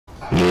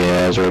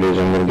guys are ready,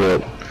 I'm gonna do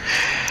it.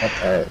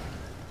 Okay.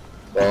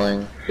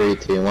 Rolling. 3,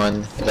 2, 1.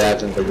 If it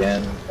happens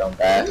again, don't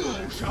bash.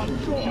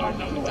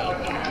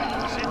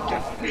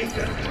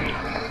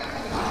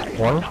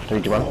 1,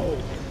 3, 2, 1.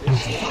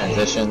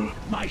 Transition.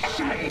 My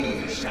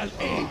shadows shall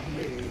aid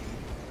me.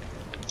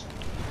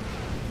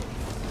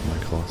 My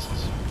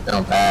Colossus.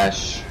 Don't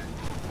bash.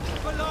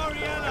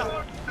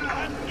 Valoriella,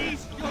 unleash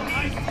your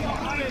icy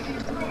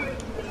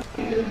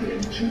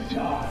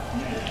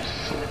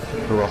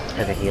Cool,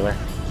 as a healer.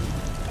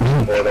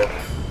 Portal.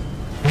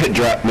 It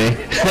dropped me.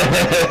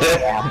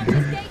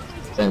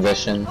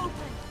 Transition.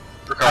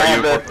 I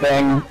have this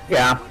thing,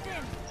 yeah.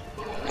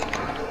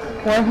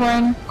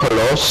 Warhorn.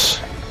 Close.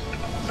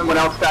 Someone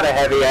else got a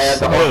heavy, I had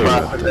the whole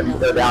bus, and didn't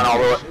go down all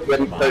the way,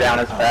 didn't go down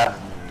as fast.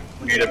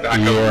 We need it back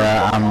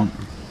Yeah,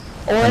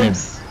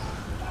 Orbs.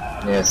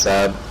 Need a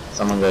sub.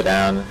 Someone go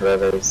down.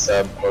 Whoever's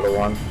sub. Portal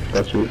 1.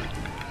 That's you.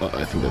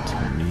 I think that's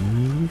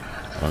me.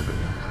 I'll go.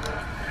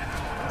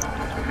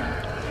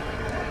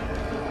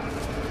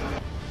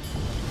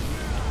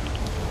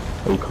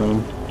 Are you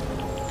clean?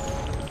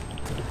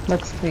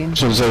 Looks clean.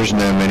 Since there's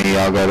no mini,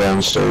 I'll go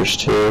downstairs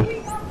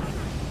too.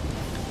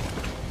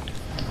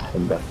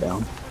 Come back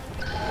down.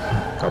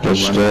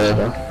 Just,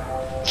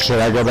 Should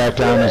I go back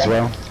down as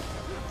well?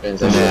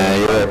 Transition. nah,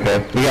 you're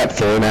okay. We got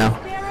 4 now.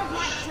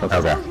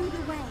 Okay.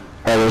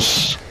 I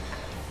was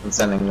I'm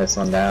sending this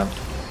one down.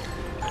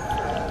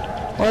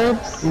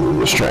 Orbs.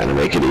 just trying to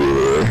make it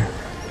easier.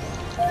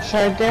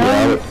 Shard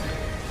Yeah, down.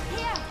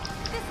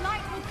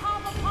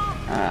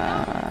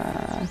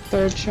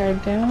 Third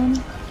shard down.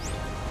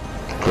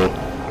 cool.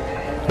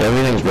 Yeah,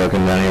 everything's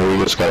broken down here,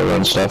 we just gotta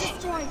run stuff.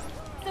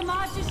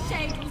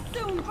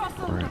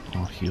 Alright,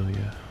 I'll heal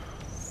you.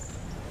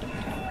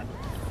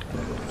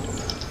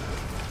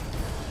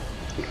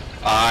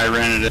 I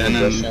ran it in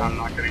and I'm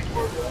not getting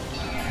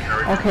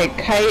forward. Okay,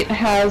 Kite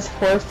has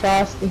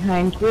Hoarfrost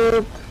behind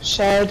group.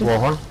 Shed.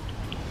 Warhorn?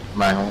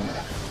 My home.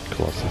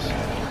 Colossus.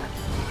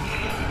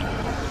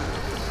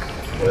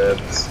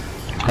 Orbs.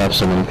 Have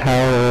some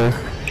empower.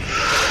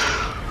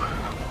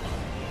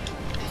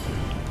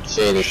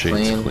 Shade is Shade's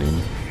clean.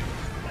 clean.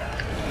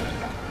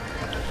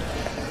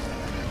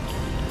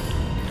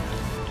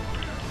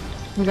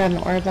 We got an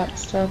orb up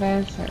still,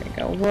 guys. There we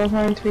go.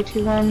 Warhorn 3,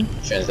 2, 1.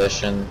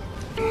 Transition.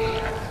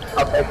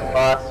 I'll take the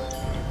boss.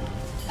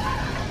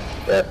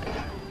 Yep.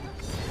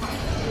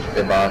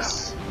 Good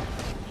boss.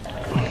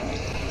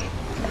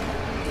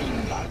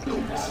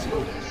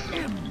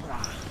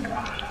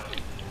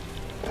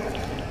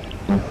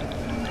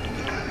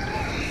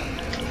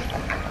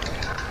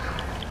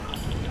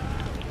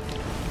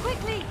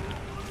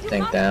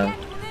 Tank down.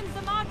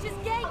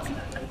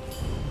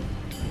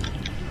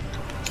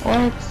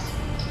 Orbs.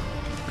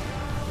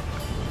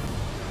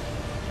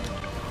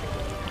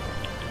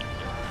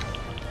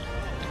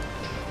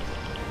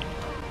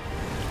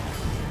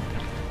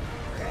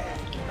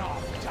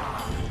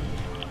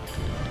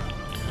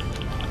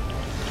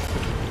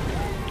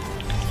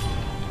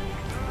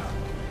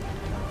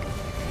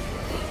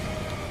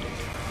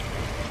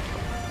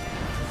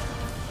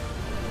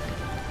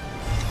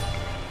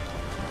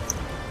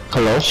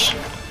 Close.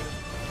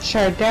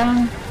 Shard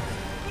down.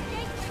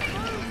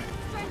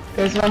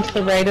 There's one to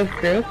the right of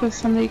group if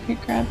somebody could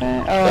grab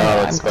it. Oh, Oh,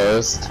 I'm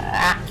exposed.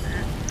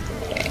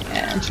 okay,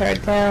 and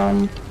shard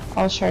down.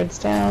 All shards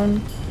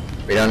down.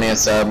 We don't need a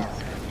sub.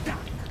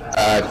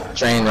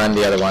 Train, run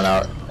the other one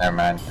out. Never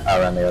mind.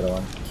 I'll run the other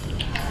one.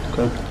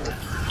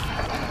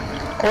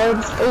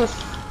 Orbs.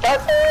 Oof.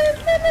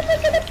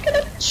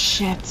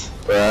 Shit.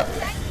 Bruh.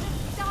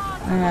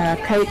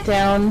 Kite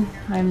down.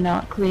 I'm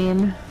not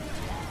clean.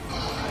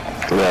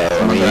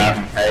 Someone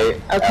grab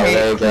Kite.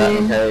 Okay, LA, grab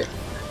clean. Kite.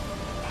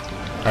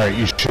 Alright,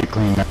 you should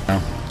clean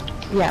now.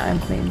 Yeah, I'm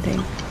clean.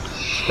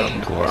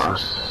 Thanks.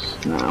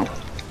 Colossus. No.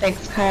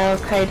 Thanks, Kyle.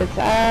 Kite is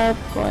up.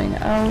 Going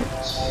out.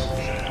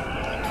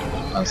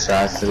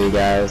 Monstrosity,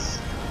 guys.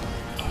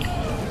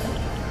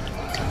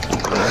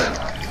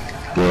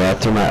 Go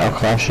after my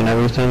outclash and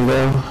everything,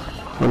 bro.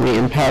 Let me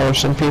empower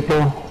some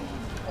people.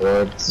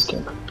 Orbs.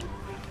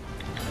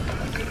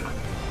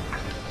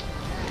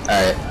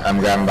 Alright, I'm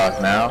grabbing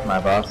boss now. My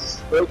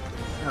boss.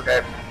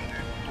 Okay.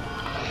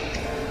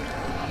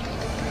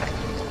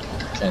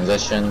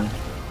 Transition.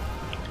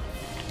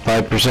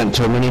 5%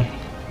 too many.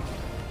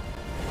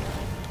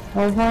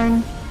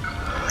 Warhorn.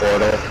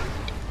 Portal.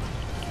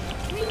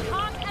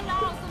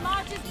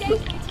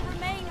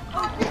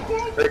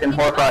 Freaking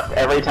Hoarfrost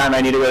every time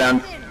I need to go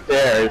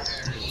downstairs.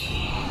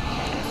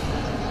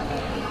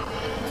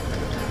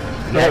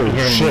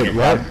 Oh shit,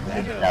 what?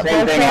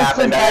 Same thing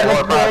happened, I had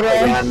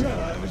Hoarfrost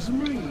again.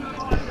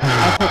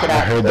 I'll take it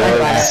out. I heard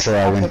that after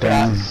I went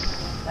down.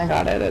 I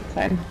got it. It's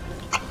fine.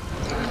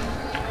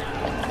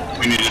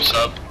 We need a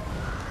sub.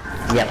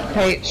 Yep.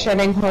 Kite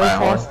shedding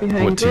Hoarfrost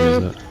behind What team is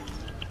group. that?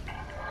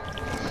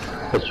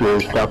 That's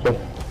yours, copy.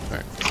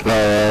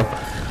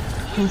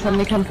 Can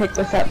somebody come pick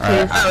this up, please?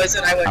 Alright. Oh, is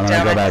it? I went I'm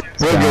down. gonna go back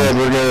We're down. good,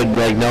 we're good.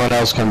 Like, no one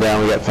else come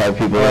down. We got 5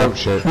 people Oh up.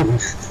 shit.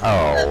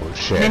 Oh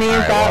shit. Mini is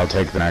Alright, well, up. I'll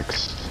take the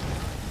next.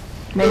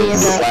 Mini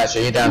is up. Slash,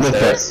 are you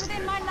downstairs?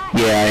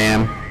 Yeah, I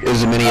am.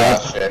 Is the mini Oh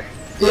up? shit.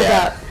 We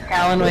Yeah, got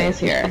Allenways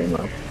here.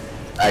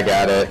 I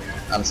got it.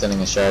 I'm sending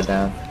a shard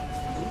down.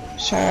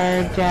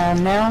 Shard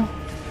down now.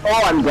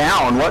 Oh, I'm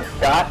down. What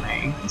got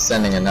me? I'm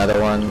sending another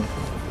one.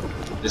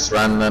 Just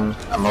run them.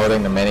 I'm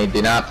holding the mini.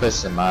 Do not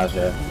push the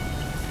Maja.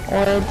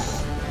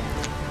 Orbs.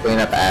 Clean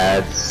up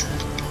ads.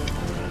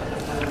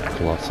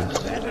 Colossus.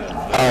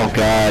 Oh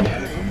god.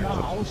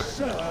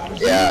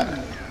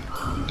 Yeah.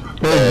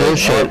 There's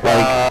bullshit,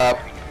 like...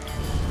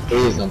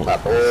 Please don't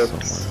pop orbs.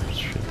 Somewhere.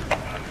 Shit.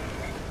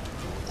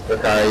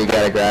 Ricard, you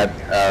gotta grab.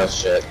 Oh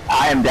shit.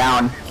 I am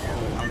down.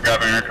 I'm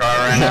grabbing your car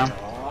right now.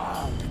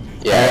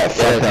 Yeah,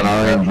 fuck that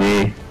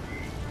RNG.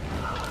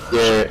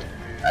 Yeah,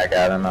 I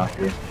got him off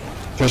you.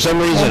 For some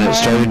reason it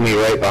started me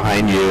right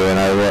behind you and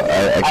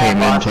I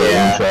came into a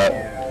one-shot.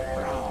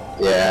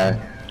 Yeah.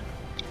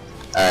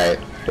 Alright.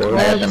 I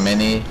got the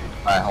mini.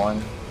 My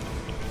horn.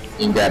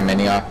 You can grab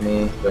mini off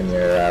me when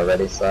you're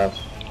ready,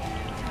 Slash.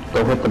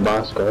 Go hit the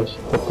boss, guys.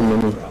 Hit the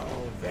mini.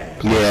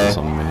 Yeah.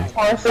 On the mini.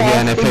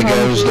 Again, if it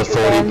goes to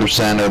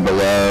 40% or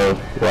below,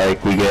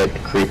 like, we get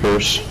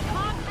creepers.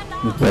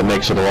 That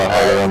makes it a lot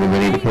harder on the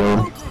mini to kill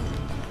them.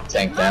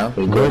 Tank down.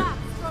 Good.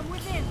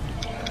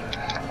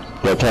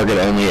 Yeah, target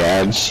only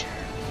ads.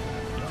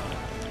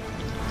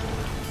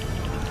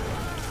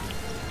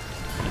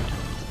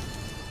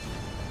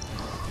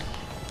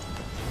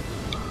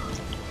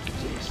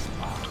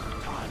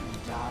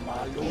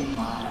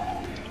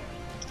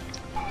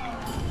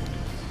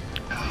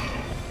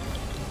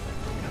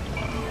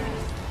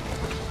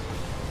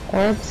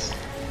 Orbs.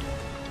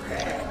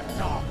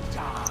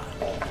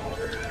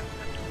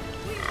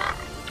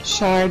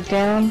 Shard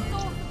down.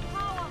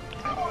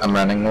 I'm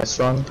running this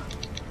one.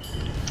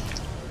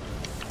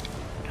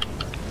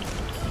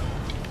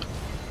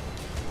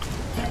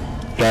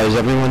 Guys,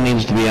 everyone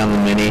needs to be on the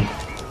mini.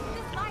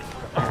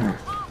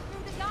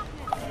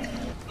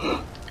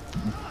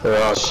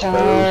 They're all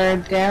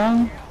Shard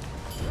down.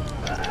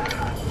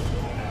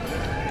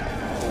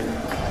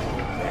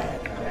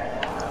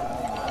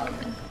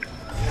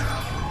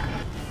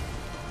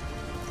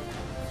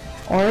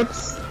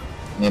 Orbs.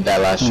 Need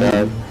that last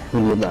shard.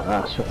 We need that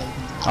last one.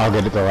 I'll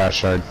get it the last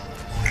shard.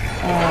 Oh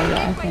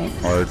yeah,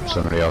 thanks. Or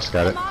somebody else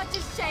got it.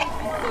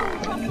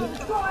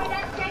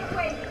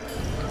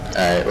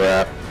 Alright,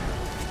 we're up.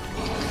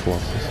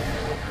 Colossus.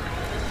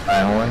 My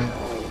horn.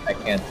 I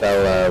can't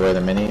tell where the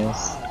mini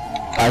is.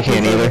 I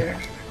can't either.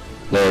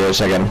 There it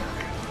is, I got him.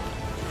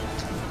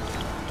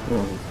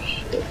 Oh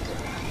shit.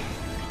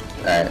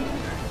 Alright.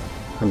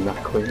 I'm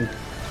not clean.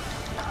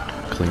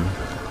 Clean.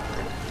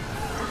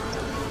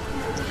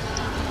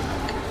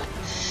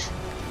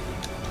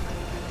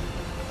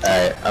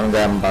 Alright, I'm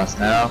grabbing boss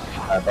now.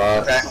 Hi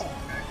boss. Okay.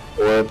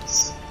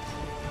 Orbs.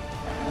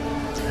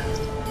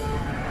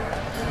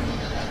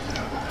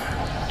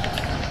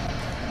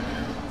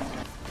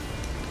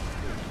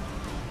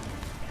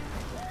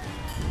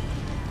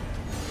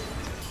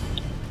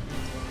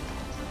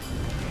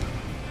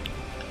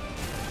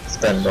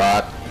 Spin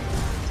block.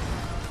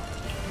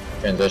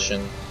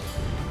 Transition.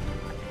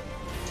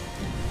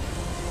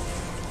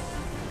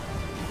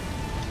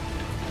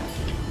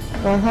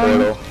 Go home.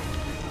 Portal.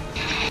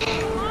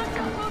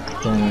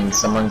 Can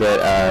someone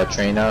get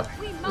train up?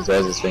 Because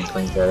Rez has been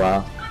clean for a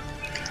while.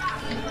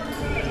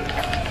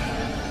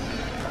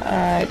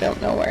 I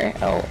don't know where.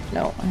 Oh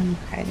no, I'm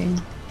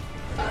hiding.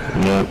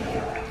 Yep.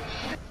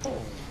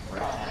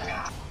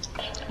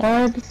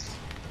 Orbs.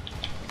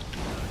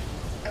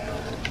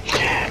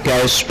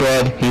 Guys,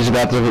 spread. He's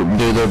about to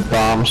do the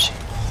bombs.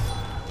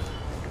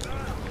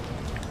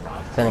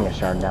 Sending a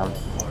shard down.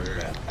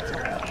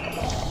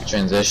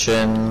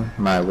 Transition.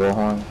 My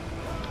warhorn.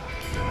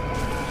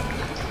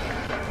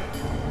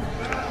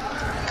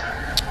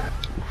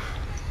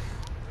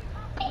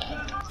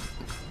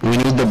 We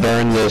need to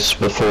burn this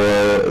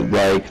before,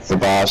 like, the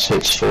boss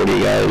hits 40,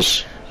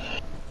 guys.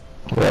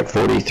 We're at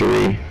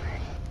 43.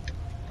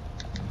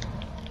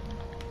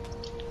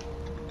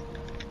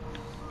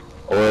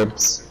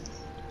 Orbs.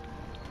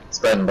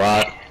 Spread and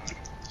block.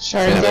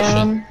 Shard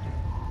Transition.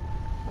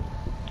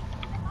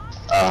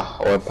 down.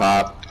 Orb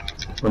pop.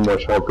 One more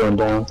shard going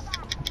down.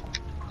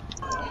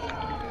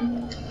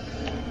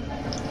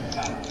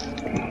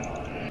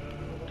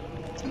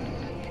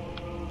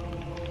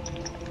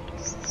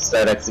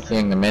 Start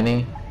executing the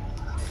mini.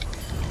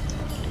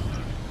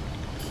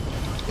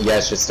 You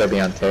guys should still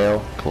be on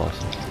tail.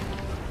 Colossus.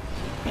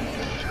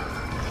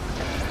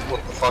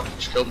 What the fuck?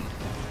 Just killed him.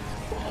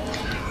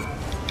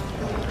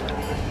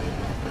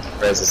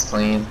 Rez is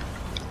clean.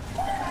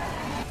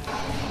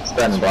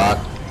 Spread and block.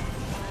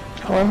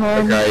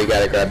 Warhorn. Ricard, you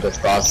gotta grab this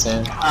boss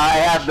soon. I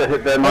have the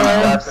money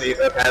left, so you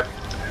okay.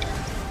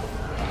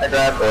 I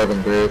grabbed Orb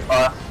and Groove.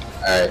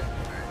 Alright.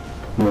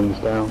 Moon's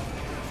down.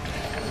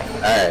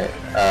 Alright.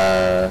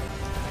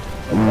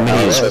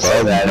 Mini's let's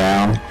bugged that.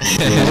 down.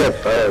 He's a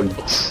bug.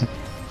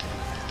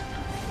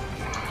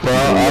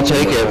 Well, I'll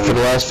take it. For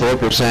the last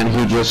 4%,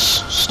 he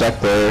just stuck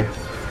there.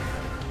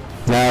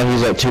 Now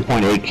he's at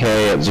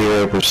 2.8k at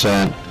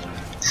 0%.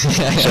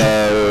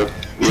 So,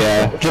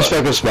 yeah, just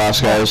focus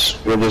boss, guys.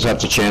 We'll just have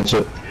to chance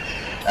it.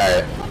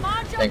 Alright,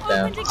 tank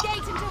down.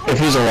 If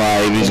he's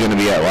alive, he's gonna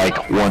be at like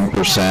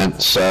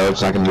 1%, so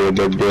it's not gonna be a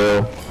big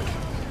deal.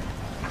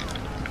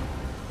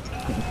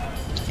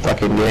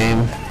 Fucking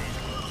game.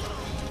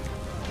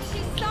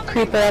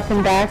 Creeper up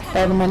and back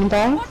by the money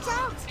bag.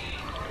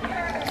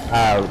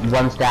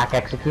 One stack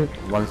execute,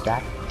 one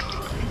stack.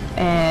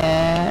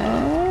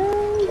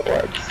 And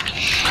orbs.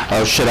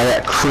 Oh shit, I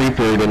got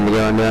creepered and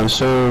going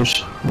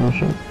downstairs. Oh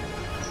shit.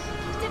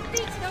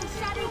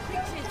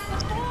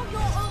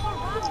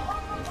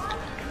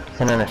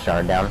 Sending a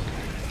shard down.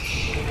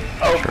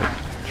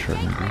 Sure,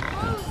 maybe.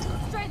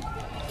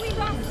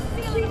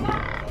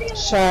 Yeah.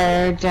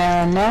 Shard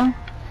down now.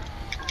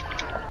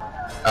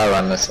 I'll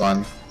run this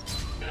one.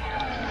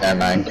 Yeah,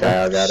 9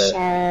 Kyle got it.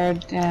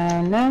 Shard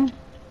down now.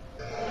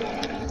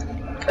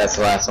 That's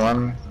the last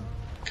one.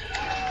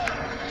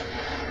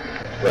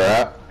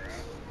 We're up.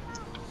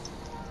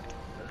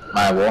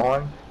 My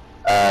warhorn.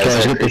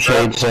 Guys, get the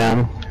shades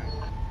down.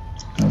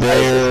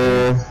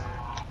 There.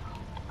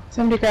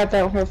 Somebody grab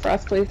that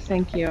Hoarfrost, please.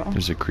 Thank you.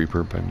 There's a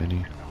creeper by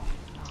Mini.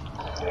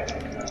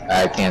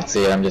 I can't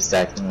see it, I'm just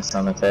stacking this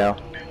on the tail.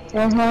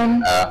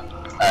 Warhorn.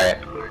 Alright.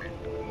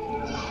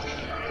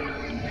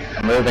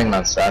 I'm moving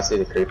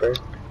Monstrosity to Creeper.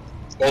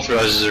 Both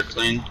roses are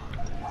clean.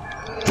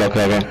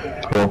 Okay,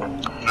 cool.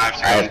 I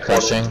have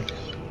Crushing.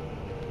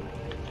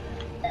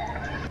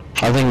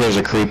 I think there's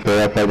a creeper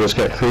up. I just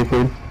got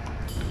creepered.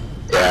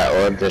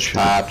 Yeah, Orb just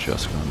popped.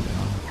 Just gone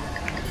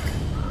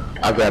down.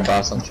 I'll grab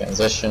Boss on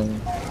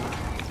Transition.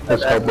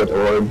 Let's help with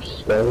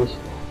orbs, guys.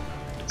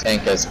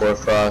 Tank has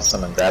Hoarfrost,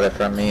 someone grab it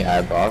from me,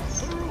 I have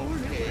Boss.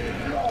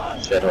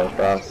 Shit,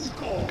 Hoarfrost.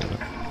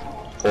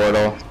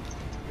 Portal.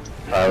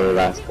 Probably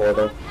last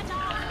portal.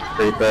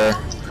 Creeper,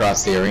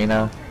 cross the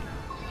arena.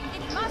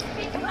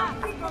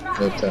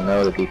 Move to the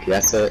middle to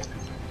DPS it.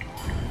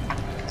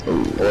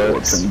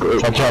 Orbs.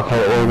 Watch out for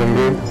organ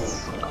group.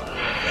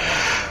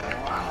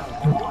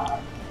 We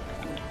got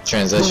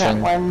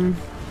Transition. one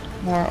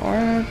more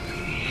orb.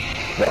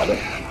 Got it.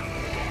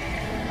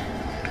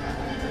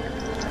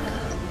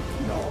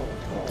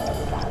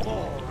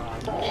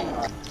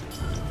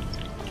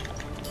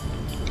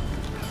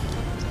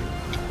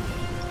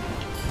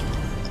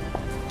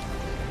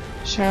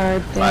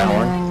 Shard My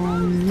horn.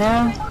 down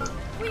now.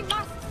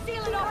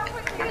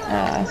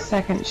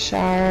 Second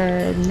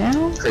shard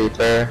now.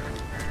 Creeper.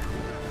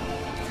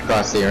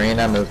 Cross the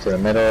arena, move to the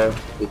middle,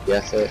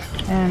 DPS it.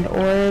 And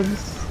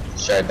orbs.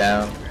 Shut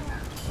down.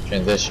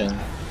 Transition.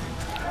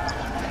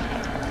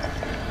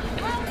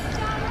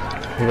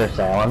 These are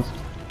silence.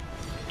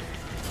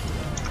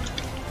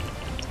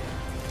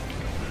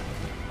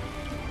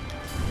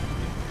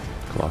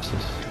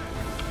 Colossus.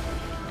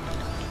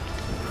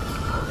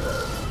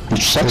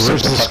 Sucks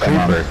Where's this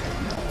creeper?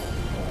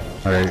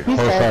 Alright, He's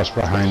Hoarfrost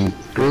behind.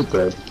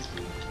 Good.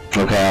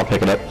 Okay, I'll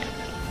pick it up.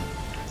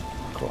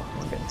 Cool,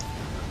 we're good.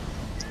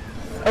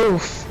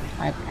 Oof.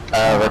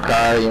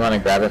 Ricard, you wanna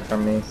grab it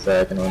from me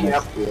so I can win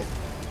this?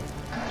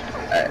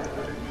 Alright.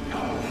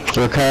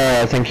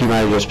 Ricard, I think you might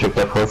have just picked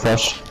up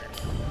Hoarfrost.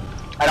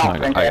 I don't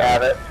think I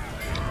have it.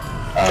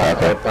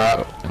 Okay.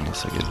 Pop.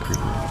 Unless I get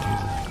creeper.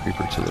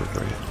 Creeper to the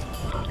right.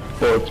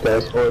 Orbs,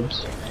 guys,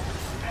 orbs.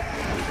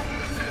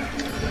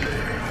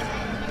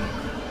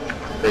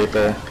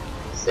 Creeper.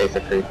 Stay for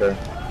Creeper.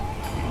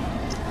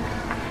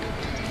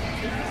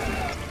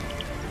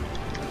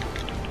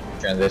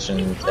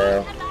 Transition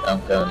tail.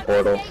 Don't go in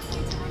portal.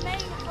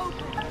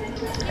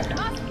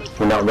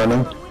 We're not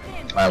running?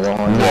 My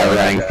warhorn. Yeah, we're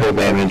running full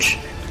damage.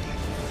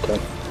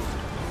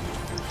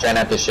 Try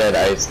not to shed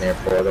ice near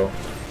portal.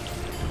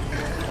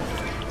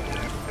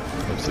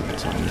 Looks like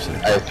it's on your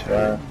side.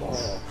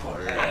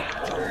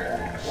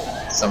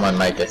 Ice Someone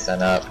might get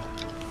sent up.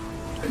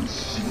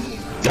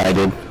 I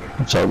did.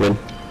 It's all good.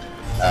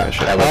 That was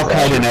I'll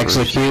hide and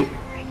execute.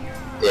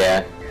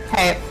 Yeah.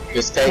 Hey.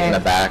 Just take in the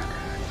back.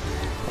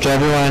 So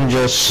everyone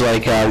just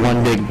like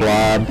one big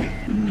blob.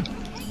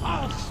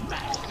 I'll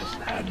smash this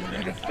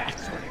amulet if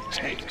that's what it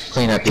takes.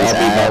 Clean up these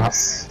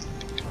ads.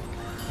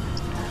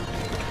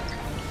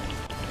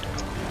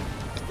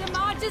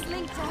 Damage's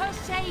link to her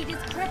shade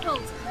is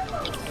crippled.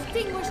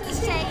 Extinguish the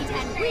shade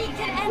and we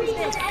can end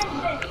this.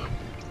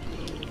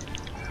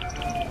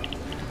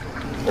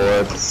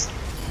 Orbs.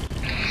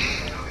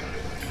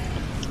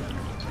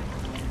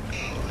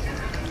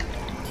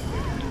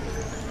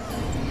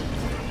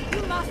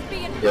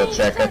 You'll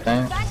check, I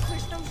think.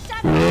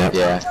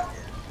 Yeah.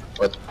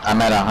 But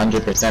I'm at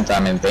 100%.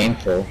 I'm in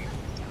Baneful.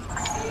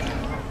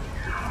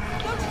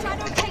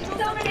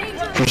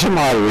 For some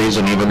odd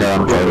reason, even though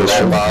I'm focused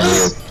from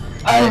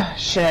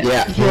Shit.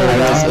 Yeah. I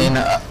was in.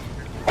 I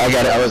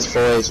got it. I was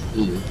full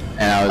HP,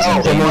 and I was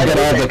in Someone's Baneful.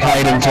 gotta have the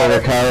kite until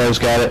Ricardo's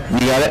got it. You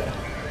got it?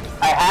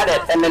 I had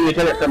it, and then you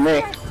took it from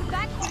me.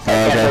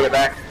 Can't take it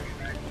back.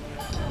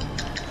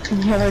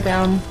 Heal her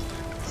down.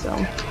 So.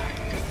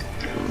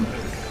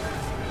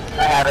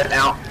 I have it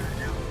now.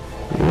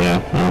 Yeah.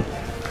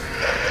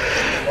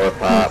 Or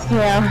pop.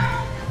 Yeah.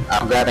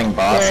 I'm grabbing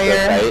boss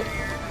Barrier.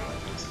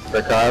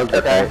 the kite. Ricard,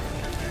 okay.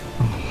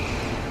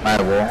 My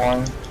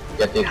warhorn.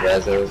 Get these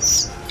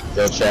resos.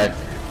 Go check.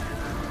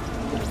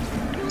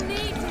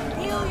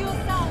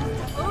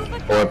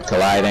 Orb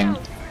colliding.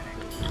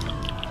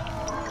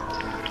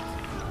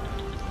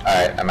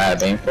 Alright, I'm out of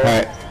beam full.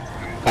 Alright.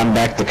 I'm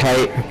back to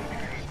kite.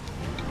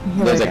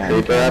 There's a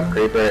creeper up.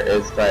 Creeper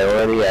is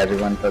priority.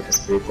 Everyone focus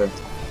creeper.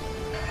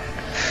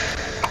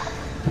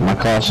 My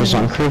Colossus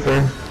on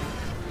creeper.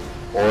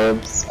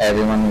 Orbs.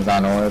 Everyone who's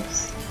on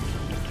orbs.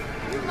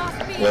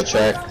 We'll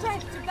check.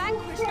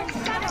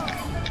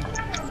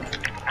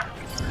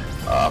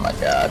 Oh my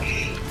god.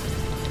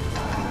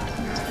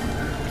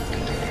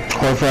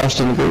 Hoarfrost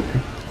in the group.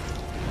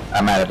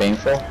 I'm out of beam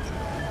full.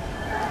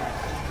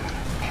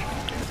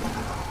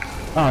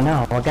 Oh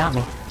no, what got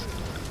me?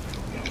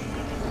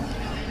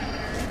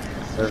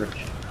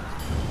 Surge.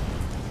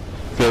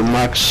 Get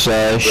Mux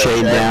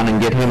shade down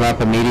and get him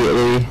up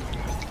immediately.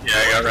 Yeah,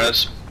 I got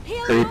res.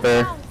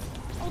 Creeper.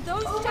 Or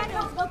those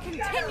shadows will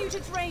continue to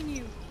drain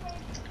you.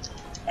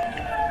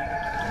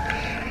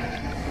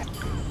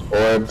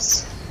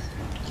 Orbs.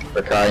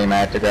 Ricard, you might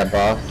have to grab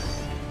buff.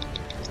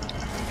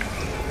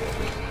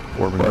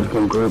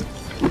 Orb Group.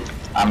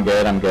 I'm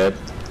good, I'm good.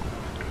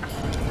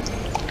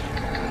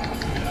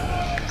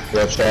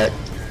 We'll check.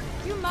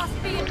 You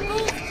must be in full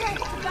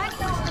strength to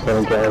vanquish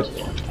Killing cares.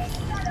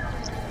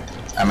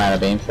 I'm out of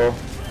beam full.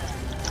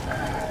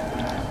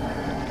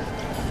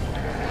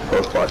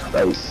 Go for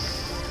space.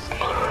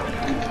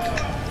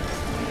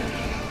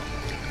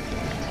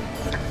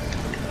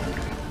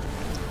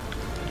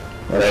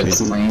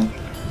 Red's clean.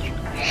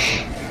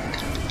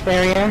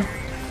 Barrier.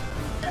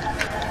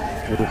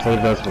 We can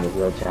save those for the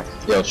real check.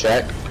 You'll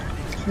check.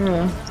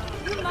 You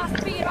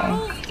must be in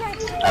full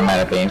strength. I'm out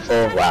of beam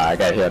full. Wow, I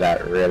got healed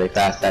out really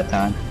fast that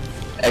time.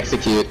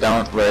 Execute,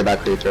 don't worry about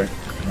creeper.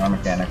 No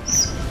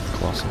mechanics.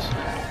 Colossus.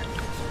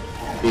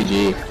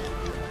 GG.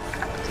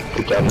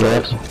 Good job,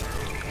 Rex.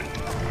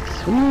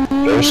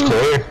 There's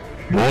clear.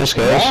 Nice,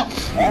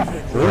 guys.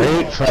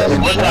 Great.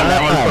 Been working on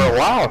that one for a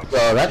while,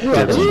 so that's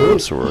I'm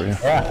sorry.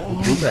 Yeah,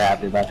 I'm super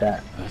happy about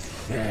that.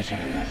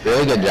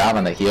 Really good job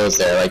on the heals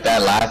there. Like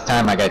that last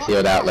time I got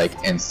healed out like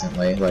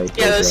instantly. Like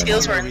Yeah, those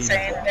heals were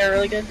insane. They were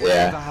really good.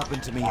 Whatever Yeah.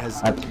 happened to me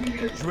has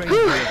drained me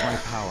of my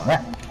power.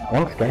 Yeah,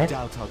 thanks I guys.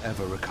 doubt I'll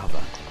ever recover.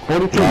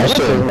 42 minutes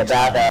isn't a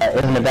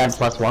bad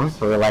 +1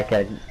 for like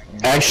a...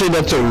 Actually,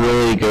 that's a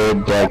really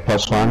good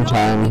 +1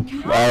 time.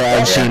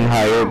 I've seen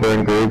higher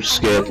burn groups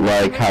get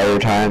like higher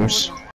times.